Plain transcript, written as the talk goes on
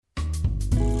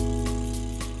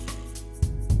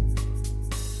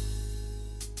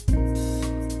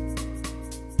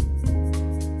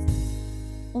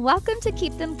Welcome to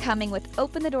Keep Them Coming with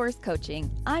Open the Doors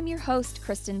Coaching. I'm your host,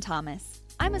 Kristen Thomas.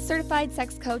 I'm a certified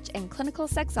sex coach and clinical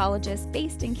sexologist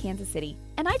based in Kansas City,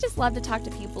 and I just love to talk to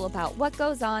people about what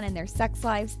goes on in their sex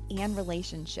lives and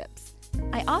relationships.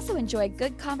 I also enjoy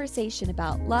good conversation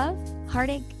about love,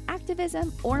 heartache,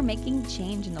 activism, or making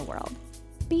change in the world.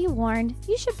 Be warned,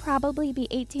 you should probably be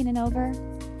 18 and over,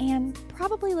 and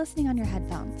probably listening on your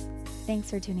headphones. Thanks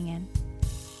for tuning in.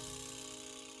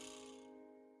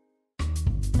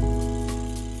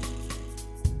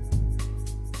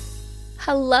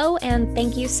 Hello, and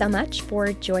thank you so much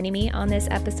for joining me on this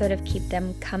episode of Keep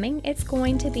Them Coming. It's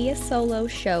going to be a solo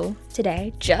show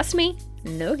today, just me,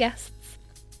 no guests.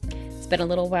 It's been a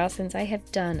little while since I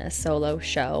have done a solo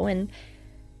show, and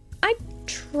I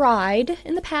tried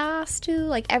in the past to,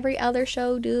 like every other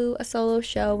show, do a solo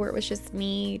show where it was just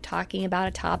me talking about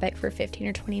a topic for 15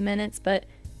 or 20 minutes, but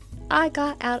I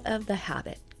got out of the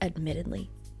habit,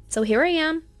 admittedly. So here I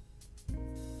am,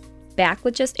 back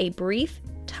with just a brief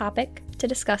topic to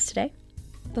discuss today.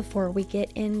 Before we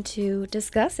get into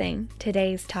discussing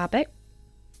today's topic,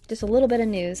 just a little bit of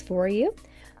news for you.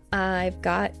 I've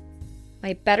got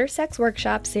my Better Sex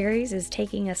Workshop series is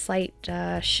taking a slight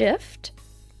shift.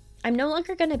 I'm no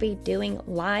longer going to be doing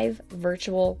live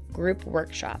virtual group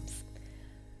workshops.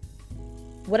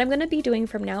 What I'm going to be doing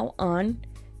from now on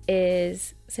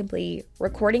is simply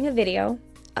recording a video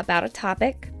about a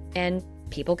topic, and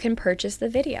people can purchase the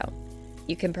video.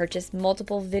 You can purchase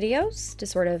multiple videos to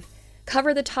sort of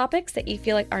cover the topics that you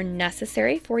feel like are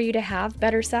necessary for you to have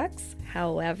better sex.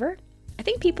 However, I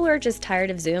think people are just tired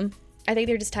of Zoom. I think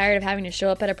they're just tired of having to show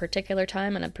up at a particular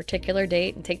time on a particular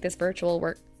date and take this virtual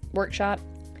workshop.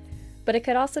 But it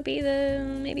could also be that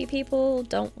maybe people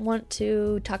don't want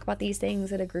to talk about these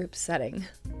things in a group setting.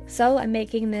 So I'm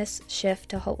making this shift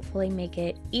to hopefully make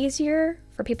it easier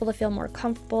for people to feel more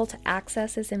comfortable to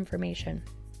access this information.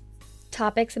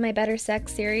 Topics in my Better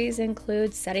Sex series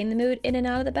include setting the mood in and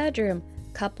out of the bedroom,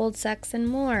 coupled sex, and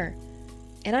more.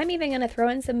 And I'm even going to throw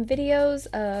in some videos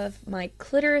of my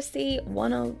Cliteracy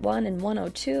 101 and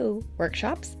 102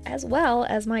 workshops, as well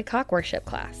as my cock worship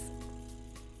class.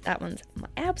 That one's my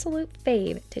absolute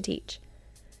fave to teach.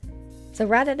 So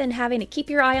rather than having to keep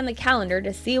your eye on the calendar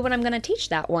to see when I'm going to teach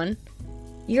that one,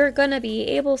 you're going to be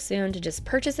able soon to just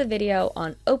purchase a video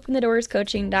on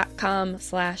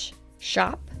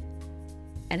openthedoorscoaching.com/shop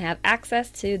and have access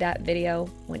to that video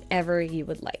whenever you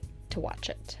would like to watch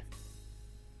it.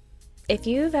 If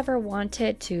you've ever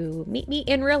wanted to meet me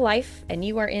in real life and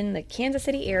you are in the Kansas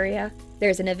City area,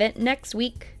 there's an event next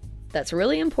week that's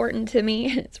really important to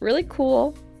me. It's really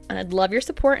cool, and I'd love your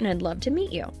support, and I'd love to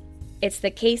meet you. It's the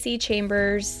Casey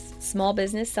Chambers Small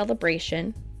Business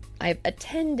Celebration. I've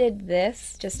attended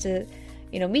this just to,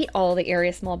 meet all the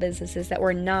area small businesses that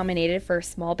were nominated for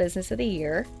Small Business of the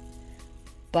Year.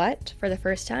 But for the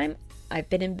first time, I've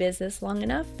been in business long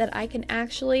enough that I can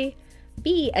actually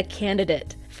be a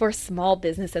candidate for Small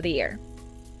Business of the Year.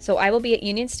 So I will be at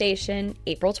Union Station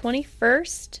April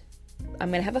 21st.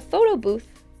 I'm going to have a photo booth,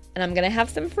 and I'm going to have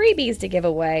some freebies to give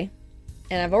away.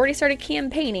 And I've already started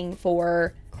campaigning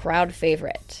for Crowd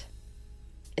Favorite.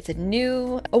 It's a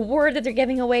new award that they're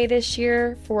giving away this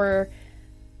year for,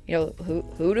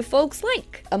 who do folks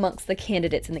like amongst the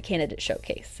candidates in the candidate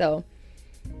showcase. So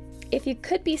if you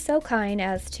could be so kind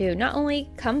as to not only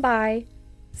come by,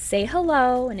 say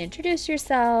hello, and introduce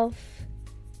yourself,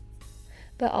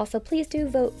 but also please do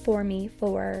vote for me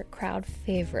for Crowd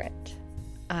Favorite.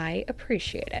 I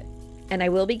appreciate it. And I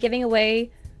will be giving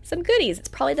away some goodies. It's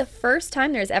probably the first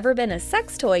time there's ever been a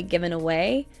sex toy given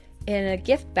away in a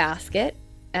gift basket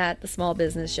at the Small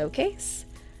Business Showcase.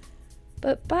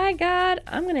 But by God,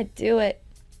 I'm going to do it.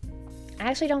 I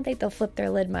actually don't think they'll flip their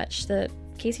lid much. The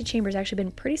Casey Chambers actually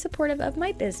been pretty supportive of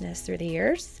my business through the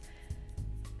years.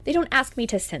 They don't ask me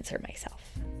to censor myself,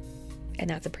 and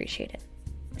that's appreciated.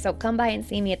 So come by and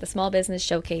see me at the Small Business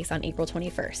Showcase on April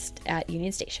 21st at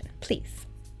Union Station, please.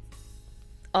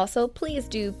 Also, please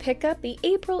do pick up the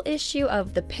April issue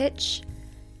of The Pitch.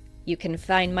 You can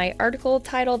find my article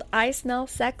titled I Smell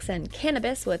Sex and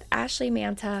Cannabis with Ashley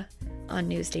Manta on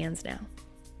newsstands now.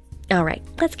 All right,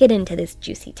 let's get into this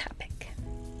juicy topic.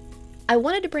 I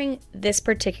wanted to bring this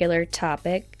particular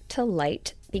topic to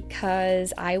light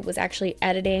because I was actually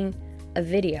editing a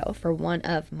video for one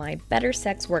of my Better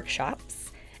Sex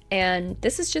workshops, and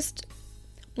this is just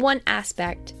one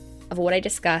aspect of what I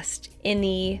discussed in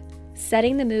the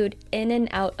Setting the Mood in and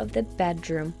Out of the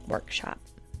Bedroom workshop.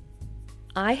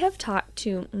 I have talked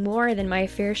to more than my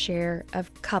fair share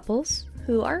of couples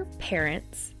who are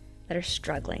parents that are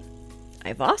struggling.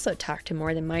 I've also talked to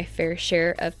more than my fair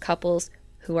share of couples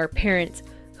who are parents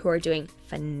who are doing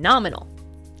phenomenal.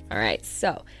 All right,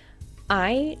 so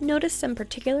I noticed some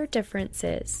particular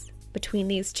differences between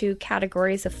these two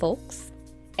categories of folks,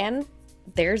 and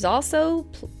there's also,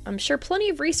 I'm sure, plenty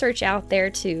of research out there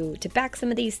to back some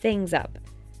of these things up.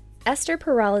 Esther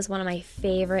Perel is one of my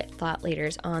favorite thought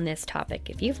leaders on this topic.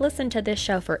 If you've listened to this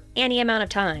show for any amount of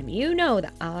time, you know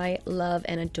that I love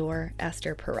and adore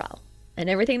Esther Perel and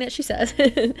everything that she says.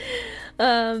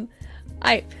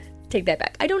 I take that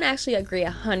back. I don't actually agree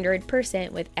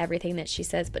 100% with everything that she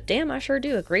says, but damn, I sure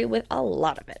do agree with a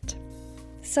lot of it.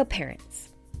 So parents,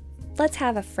 let's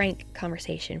have a frank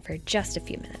conversation for just a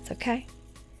few minutes, okay?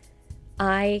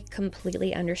 I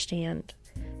completely understand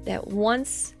that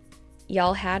once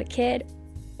y'all had a kid,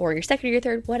 or your second or your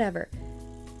third, whatever,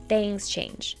 things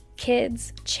change.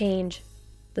 Kids change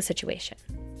the situation.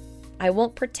 I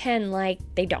won't pretend like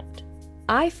they don't.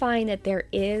 I find that there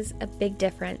is a big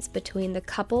difference between the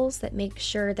couples that make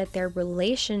sure that their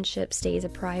relationship stays a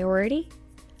priority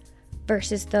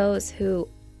versus those who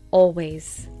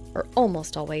always, or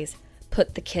almost always,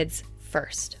 put the kids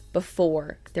first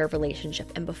before their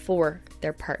relationship and before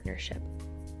their partnership.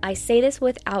 I say this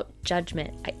without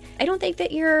judgment. I don't think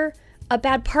that you're a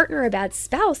bad partner or a bad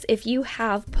spouse if you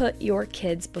have put your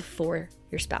kids before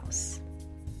your spouse.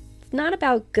 It's not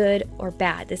about good or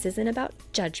bad. This isn't about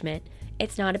judgment.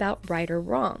 It's not about right or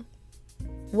wrong.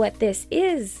 What this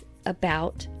is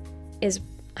about is,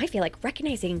 I feel like,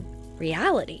 recognizing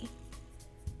reality.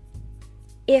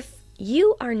 If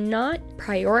you are not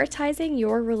prioritizing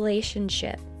your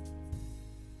relationship,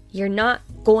 you're not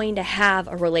going to have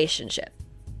a relationship.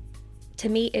 To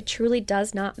me, it truly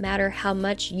does not matter how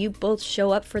much you both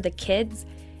show up for the kids.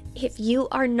 If you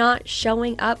are not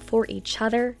showing up for each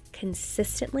other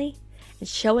consistently and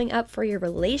showing up for your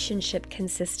relationship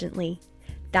consistently,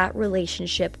 that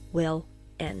relationship will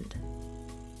end.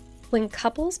 When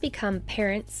couples become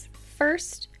parents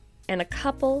first and a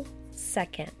couple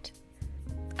second,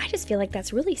 I just feel like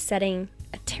that's really setting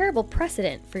a terrible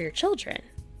precedent for your children.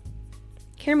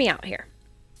 Hear me out here.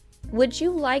 Would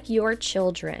you like your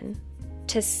children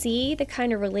to see the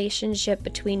kind of relationship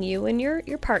between you and your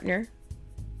partner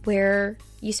where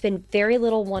you spend very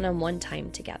little one-on-one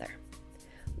time together,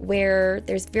 where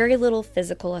there's very little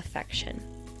physical affection,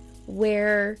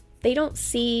 where they don't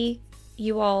see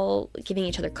you all giving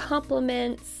each other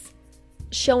compliments,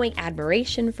 showing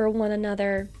admiration for one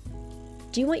another?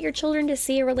 Do you want your children to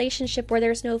see a relationship where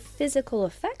there's no physical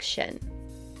affection?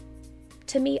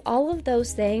 To me, all of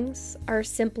those things are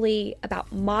simply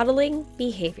about modeling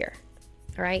behavior.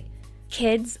 All right?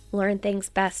 Kids learn things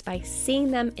best by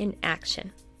seeing them in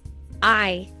action.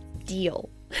 I deal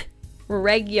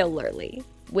regularly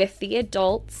with the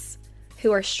adults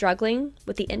who are struggling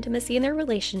with the intimacy in their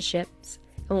relationships.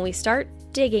 And when we start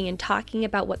digging and talking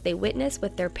about what they witness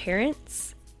with their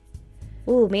parents,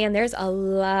 ooh, man, there's a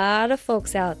lot of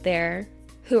folks out there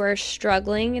who are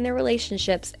struggling in their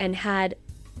relationships and had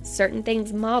certain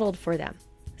things modeled for them,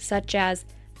 such as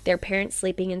their parents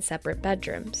sleeping in separate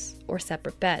bedrooms or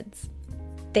separate beds.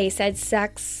 They said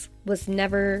sex was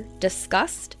never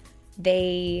discussed.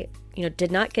 They,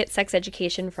 did not get sex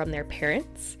education from their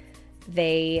parents.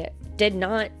 They did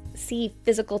not see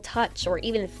physical touch or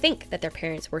even think that their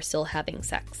parents were still having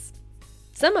sex.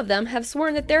 Some of them have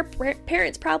sworn that their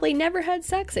parents probably never had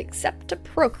sex except to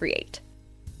procreate.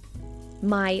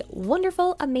 My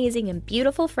wonderful, amazing, and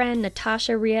beautiful friend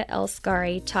Natasha Ria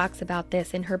El-Skari talks about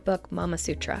this in her book, Mama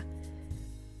Sutra.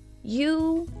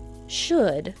 You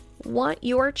should want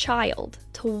your child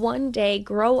to one day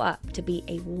grow up to be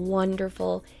a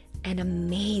wonderful and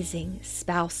amazing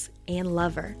spouse and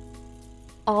lover.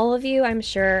 All of you, I'm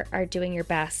sure, are doing your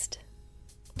best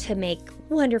to make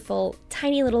wonderful,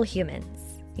 tiny little humans.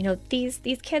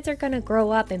 These kids are going to grow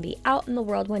up and be out in the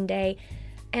world one day.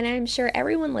 And I'm sure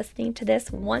everyone listening to this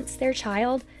wants their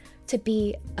child to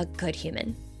be a good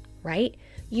human, right?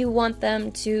 You want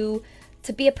them to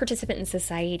be a participant in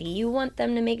society. You want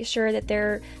them to make sure that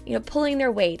they're, pulling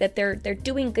their weight, that they're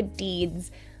doing good deeds,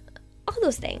 all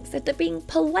those things, that they're being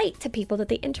polite to people that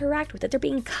they interact with, that they're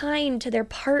being kind to their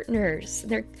partners,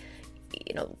 they're,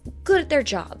 good at their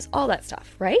jobs, all that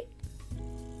stuff, right?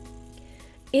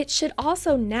 It should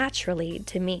also naturally,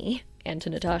 to me and to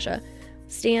Natasha,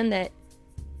 stand that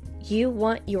you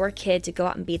want your kid to go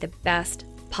out and be the best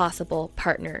possible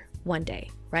partner one day,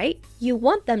 right? You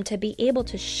want them to be able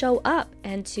to show up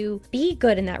and to be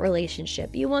good in that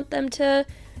relationship. You want them to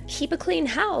keep a clean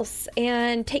house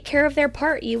and take care of their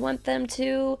part. You want them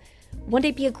to one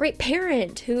day be a great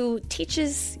parent who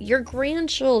teaches your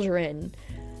grandchildren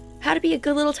how to be a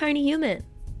good little tiny human,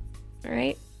 all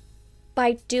right?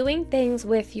 By doing things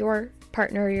with your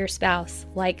partner or your spouse,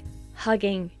 like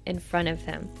hugging in front of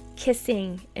them,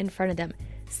 kissing in front of them,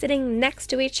 sitting next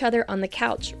to each other on the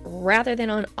couch rather than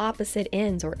on opposite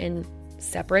ends or in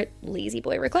separate lazy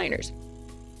boy recliners,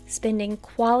 spending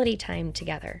quality time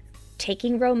together,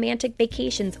 taking romantic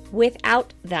vacations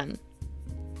without them,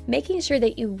 making sure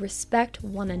that you respect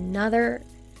one another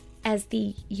as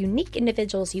the unique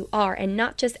individuals you are and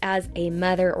not just as a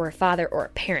mother or a father or a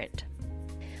parent.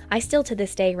 I still to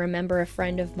this day remember a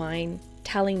friend of mine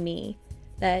telling me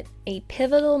that a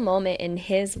pivotal moment in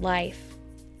his life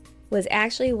was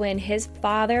actually when his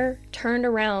father turned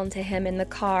around to him in the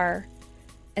car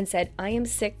and said, "I am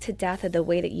sick to death of the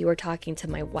way that you are talking to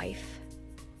my wife."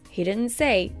 He didn't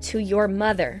say, "to your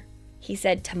mother." He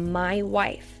said, "to my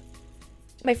wife."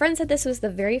 My friend said this was the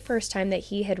very first time that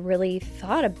he had really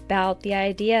thought about the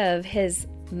idea of his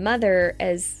mother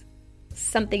as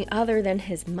something other than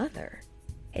his mother.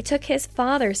 It took his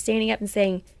father standing up and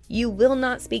saying, "You will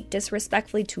not speak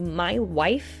disrespectfully to my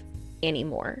wife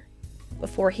anymore,"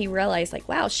 before he realized, like,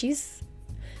 wow, she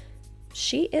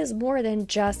is more than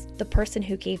just the person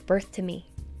who gave birth to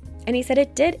me. And he said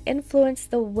it did influence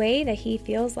the way that he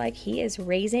feels like he is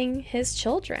raising his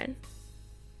children.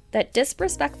 That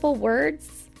disrespectful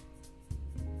words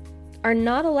are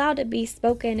not allowed to be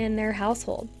spoken in their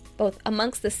household, both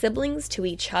amongst the siblings to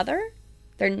each other.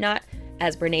 They're not,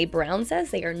 as Brene Brown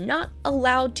says, they are not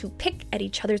allowed to pick at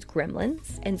each other's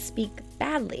gremlins and speak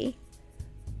badly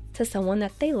to someone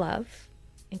that they love,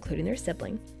 including their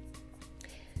sibling.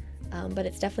 But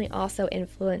it's definitely also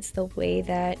influenced the way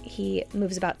that he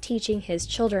moves about teaching his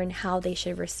children how they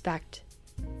should respect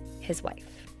his wife.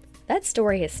 That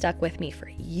story has stuck with me for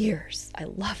years. I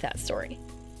love that story.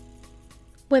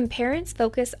 When parents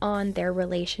focus on their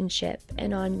relationship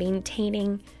and on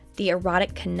maintaining the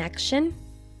erotic connection,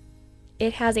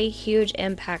 it has a huge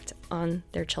impact on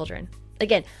their children.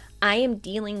 Again, I am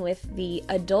dealing with the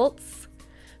adults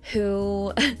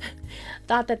who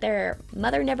thought that their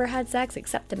mother never had sex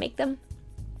except to make them,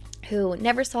 who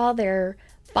never saw their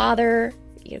father,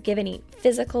 give any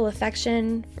physical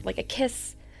affection, like a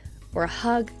kiss or a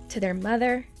hug to their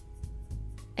mother.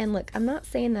 And look, I'm not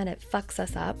saying that it fucks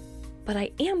us up, but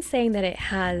I am saying that it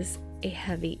has a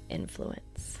heavy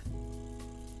influence.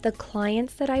 The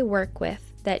clients that I work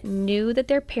with that knew that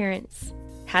their parents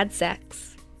had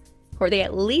sex, or they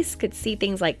at least could see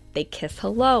things like they kiss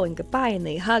hello and goodbye and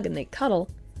they hug and they cuddle,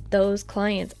 those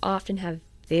clients often have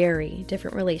very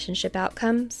different relationship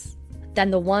outcomes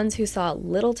than the ones who saw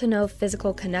little to no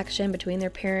physical connection between their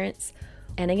parents.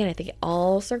 And again, I think it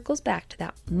all circles back to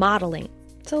that modeling.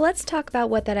 So let's talk about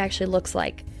what that actually looks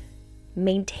like,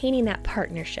 maintaining that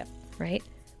partnership, right?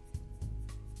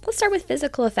 Let's start with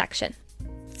physical affection.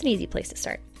 It's an easy place to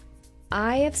start.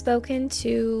 I have spoken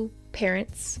to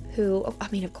parents who, of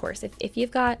course, if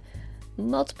you've got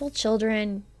multiple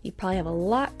children, you probably have a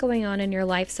lot going on in your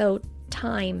life, so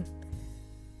time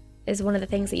is one of the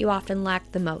things that you often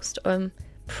lack the most.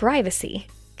 Privacy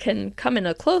can come in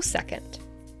a close second.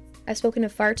 I've spoken to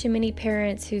far too many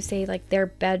parents who say like their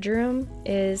bedroom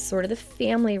is sort of the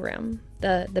family room.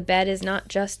 The bed is not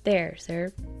just theirs.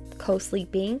 They're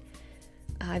co-sleeping.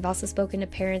 I've also spoken to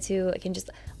parents who can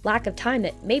just lack of time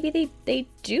that maybe they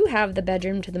do have the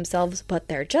bedroom to themselves, but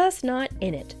they're just not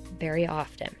in it very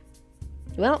often.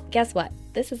 Well, guess what?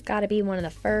 This has got to be one of the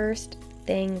first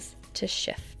things to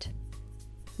shift.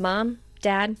 Mom,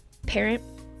 dad, parent,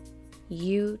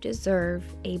 you deserve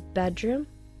a bedroom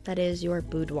that is your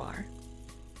boudoir.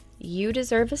 You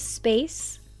deserve a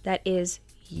space that is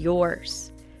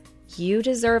yours. You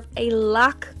deserve a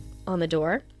lock on the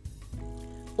door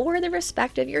or the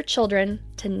respect of your children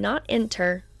to not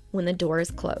enter when the door is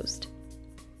closed.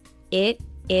 It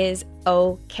is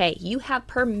okay. You have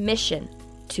permission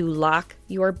to lock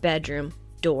your bedroom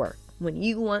door when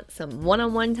you want some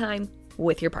one-on-one time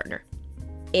with your partner.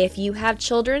 If you have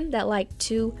children that like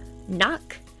to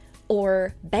knock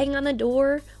or bang on the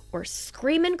door or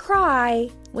scream and cry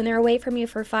when they're away from you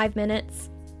for 5 minutes,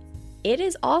 it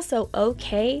is also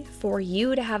okay for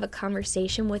you to have a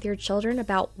conversation with your children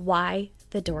about why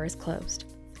the door is closed.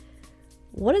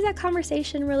 What does that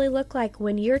conversation really look like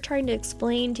when you're trying to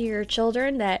explain to your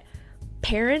children that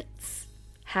parents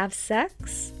have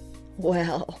sex?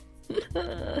 Well,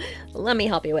 let me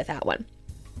help you with that one.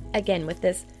 Again, with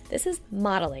this is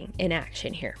modeling in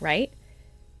action here, right?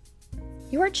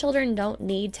 Your children don't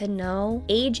need to know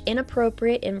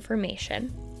age-inappropriate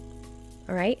information,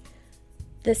 all right?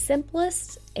 The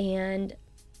simplest and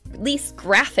least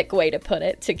graphic way to put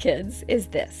it to kids is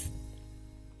this.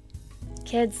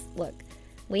 Kids, look,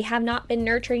 we have not been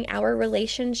nurturing our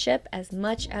relationship as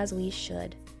much as we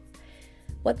should.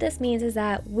 What this means is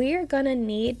that we're gonna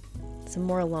need some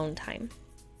more alone time.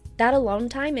 That alone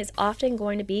time is often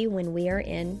going to be when we are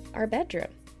in our bedroom.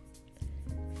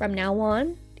 From now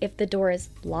on, if the door is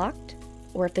locked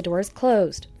or if the door is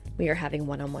closed, we are having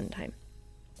one-on-one time.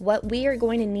 What we are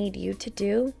going to need you to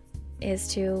do is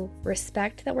to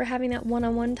respect that we're having that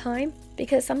one-on-one time,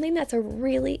 because something that's a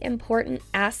really important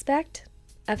aspect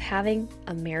of having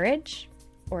a marriage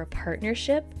or a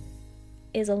partnership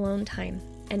is alone time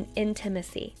and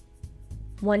intimacy.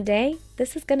 One day,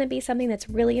 this is going to be something that's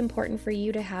really important for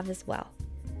you to have as well.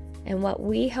 And what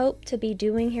we hope to be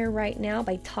doing here right now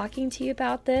by talking to you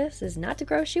about this is not to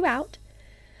gross you out,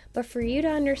 but for you to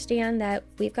understand that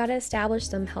we've got to establish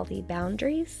some healthy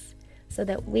boundaries so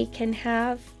that we can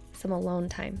have some alone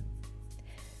time.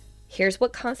 Here's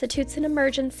what constitutes an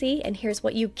emergency, and here's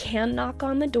what you can knock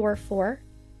on the door for.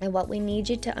 And what we need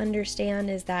you to understand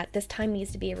is that this time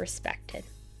needs to be respected.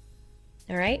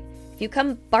 All right? If you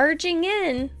come barging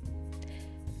in,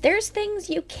 there's things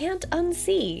you can't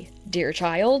unsee, dear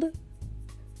child.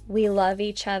 We love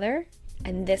each other,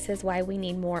 and this is why we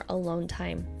need more alone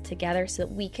time together so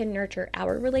that we can nurture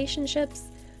our relationships,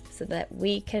 so that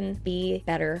we can be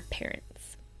better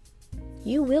parents.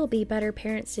 You will be better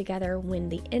parents together when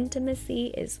the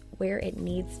intimacy is where it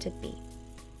needs to be.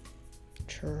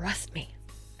 Trust me,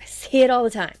 I see it all the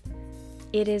time.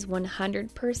 It is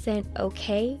 100%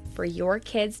 okay for your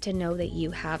kids to know that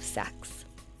you have sex.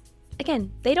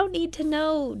 Again, they don't need to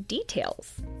know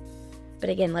details. But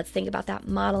again, let's think about that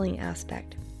modeling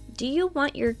aspect. Do you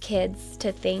want your kids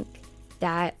to think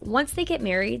that once they get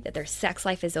married, that their sex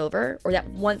life is over, or that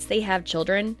once they have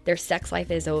children, their sex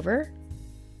life is over?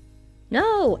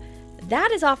 No,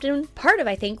 that is often part of,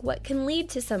 I think, what can lead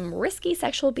to some risky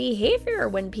sexual behavior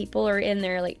when people are in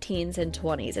their teens and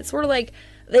 20s. It's sort of like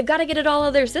they've got to get it all out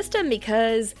of their system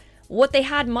because what they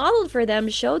had modeled for them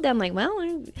showed them well,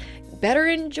 I better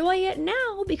enjoy it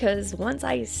now because once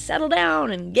I settle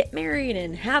down and get married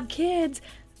and have kids,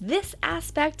 this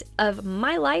aspect of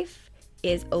my life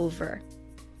is over.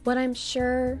 What I'm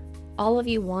sure all of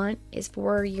you want is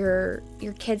for your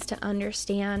kids to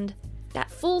understand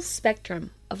that full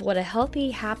spectrum of what a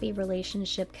healthy, happy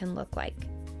relationship can look like.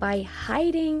 By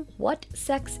hiding what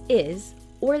sex is,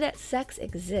 or that sex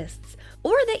exists,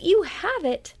 or that you have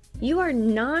it, you are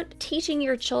not teaching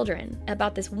your children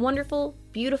about this wonderful,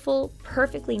 beautiful,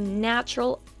 perfectly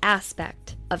natural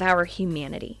aspect of our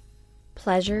humanity.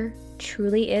 Pleasure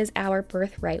truly is our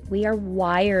birthright. We are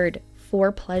wired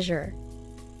for pleasure.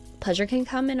 Pleasure can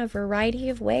come in a variety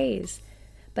of ways,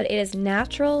 but it is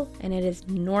natural and it is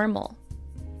normal.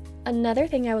 Another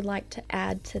thing I would like to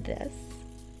add to this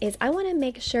is I want to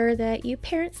make sure that you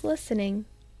parents listening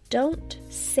don't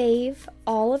save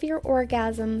all of your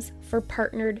orgasms for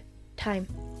partnered time.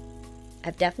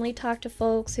 I've definitely talked to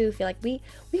folks who feel like we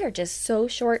are just so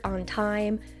short on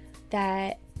time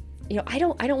that I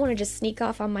don't want to just sneak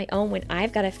off on my own when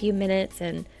I've got a few minutes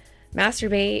and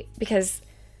masturbate because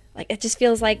it just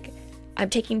feels like I'm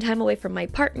taking time away from my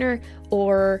partner,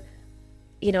 or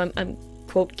I'm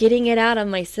quote getting it out of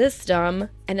my system,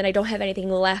 and then I don't have anything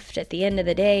left at the end of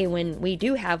the day when we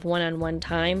do have one-on-one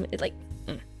time. It's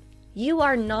you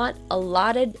are not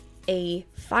allotted a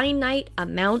finite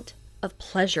amount of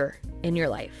pleasure in your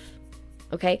life.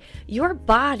 Okay? Your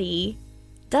body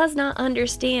does not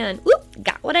understand, whoop,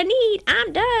 got what I need,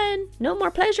 I'm done, no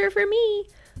more pleasure for me.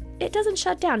 It doesn't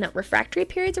shut down. Now, refractory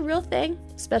period's a real thing,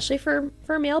 especially for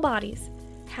male bodies.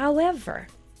 However,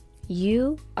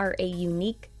 you are a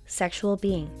unique sexual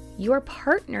being. Your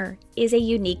partner is a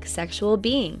unique sexual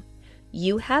being.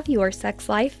 You have your sex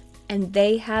life and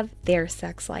they have their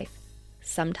sex life.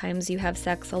 Sometimes you have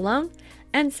sex alone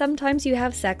and sometimes you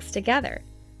have sex together.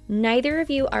 Neither of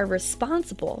you are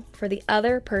responsible for the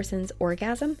other person's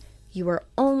orgasm. You are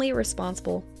only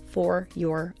responsible for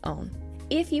your own.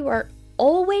 If you are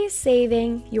always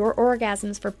saving your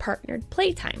orgasms for partnered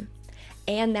playtime,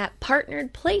 and that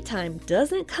partnered playtime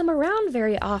doesn't come around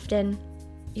very often,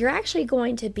 you're actually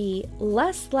going to be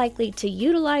less likely to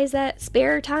utilize that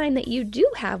spare time that you do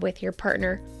have with your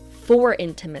partner for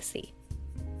intimacy.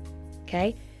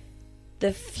 Okay?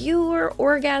 The fewer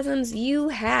orgasms you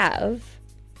have,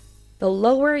 the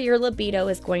lower your libido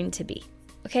is going to be.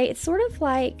 Okay? It's sort of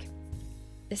like,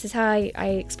 this is how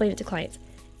I explain it to clients.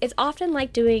 It's often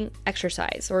like doing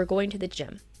exercise or going to the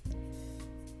gym.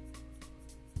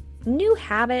 New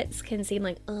habits can seem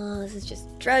like, oh, this is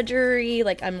just drudgery,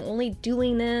 I'm only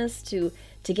doing this to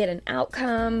get an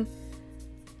outcome.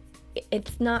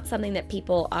 It's not something that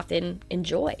people often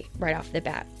enjoy right off the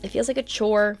bat. It feels like a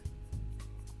chore.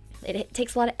 It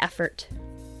takes a lot of effort.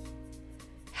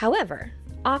 However,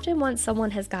 often once someone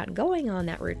has gotten going on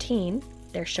that routine,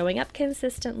 They're showing up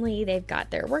consistently. They've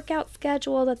got their workout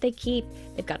schedule that they keep.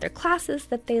 They've got their classes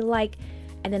that they like.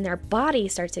 And then their body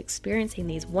starts experiencing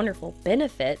these wonderful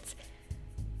benefits.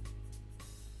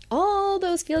 All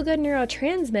those feel-good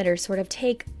neurotransmitters sort of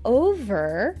take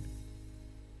over.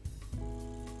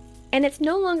 And it's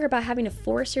no longer about having to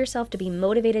force yourself to be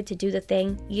motivated to do the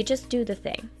thing. You just do the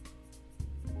thing.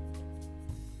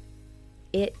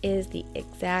 It is the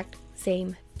exact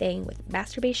same thing with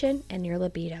masturbation and your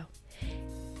libido.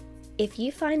 If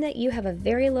you find that you have a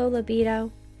very low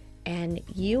libido and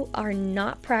you are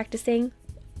not practicing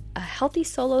a healthy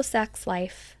solo sex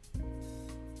life,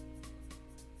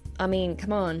 I mean,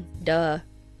 come on, duh.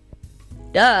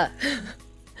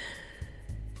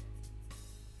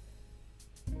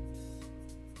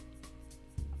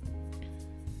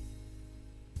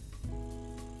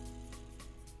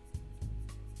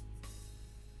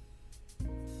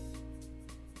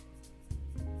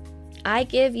 I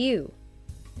give you,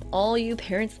 all you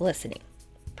parents listening,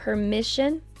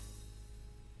 permission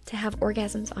to have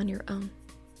orgasms on your own.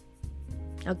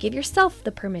 Now give yourself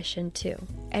the permission too,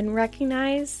 and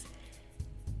recognize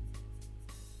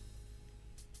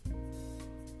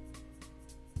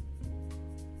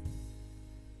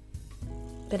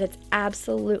that it's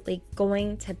absolutely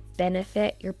going to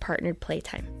benefit your partnered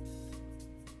playtime.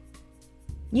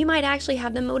 You might actually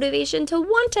have the motivation to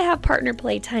want to have partner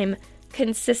playtime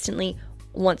consistently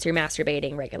once you're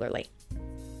masturbating regularly.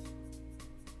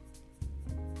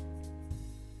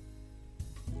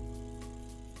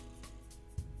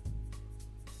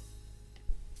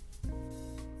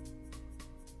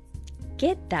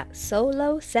 Get that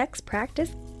solo sex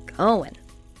practice going.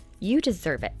 You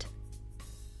deserve it.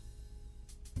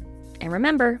 And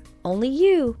remember, only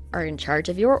you are in charge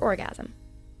of your orgasm.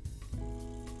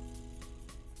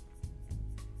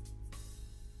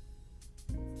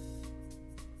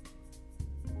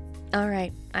 All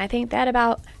right, I think that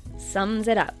about sums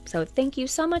it up. So thank you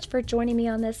so much for joining me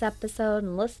on this episode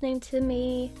and listening to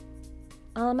me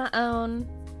all on my own,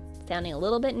 sounding a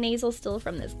little bit nasal still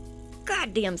from this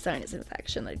goddamn sinus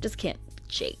infection that I just can't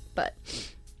shake, but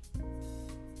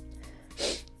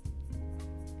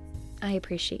I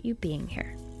appreciate you being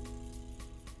here.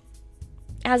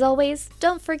 As always,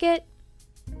 don't forget,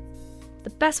 the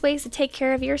best ways to take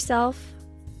care of yourself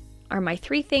are my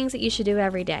 3 things that you should do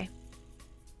every day.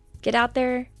 Get out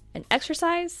there and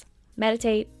exercise,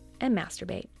 meditate, and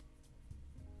masturbate.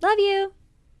 Love you!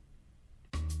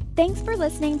 Thanks for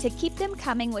listening to Keep Them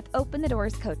Coming with Open the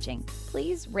Doors Coaching.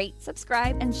 Please rate,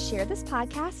 subscribe, and share this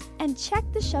podcast, and check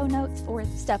the show notes for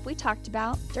stuff we talked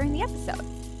about during the episode.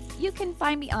 You can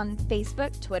find me on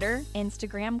Facebook, Twitter,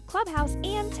 Instagram, Clubhouse,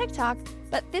 and TikTok,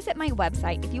 but visit my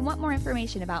website if you want more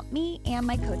information about me and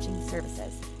my coaching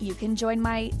services. You can join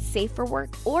my Safe for Work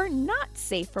or Not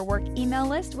Safe for Work email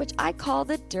list, which I call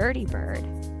the Dirty Bird.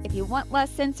 If you want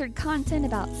less censored content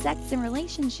about sex and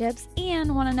relationships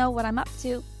and want to know what I'm up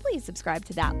to, please subscribe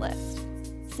to that list.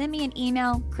 Send me an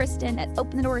email, Kristen at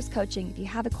Open the Doors Coaching, if you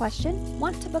have a question,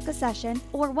 want to book a session,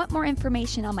 or want more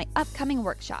information on my upcoming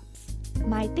workshops.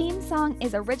 My theme song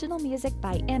is original music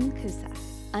by M. Kusa.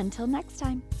 Until next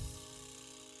time.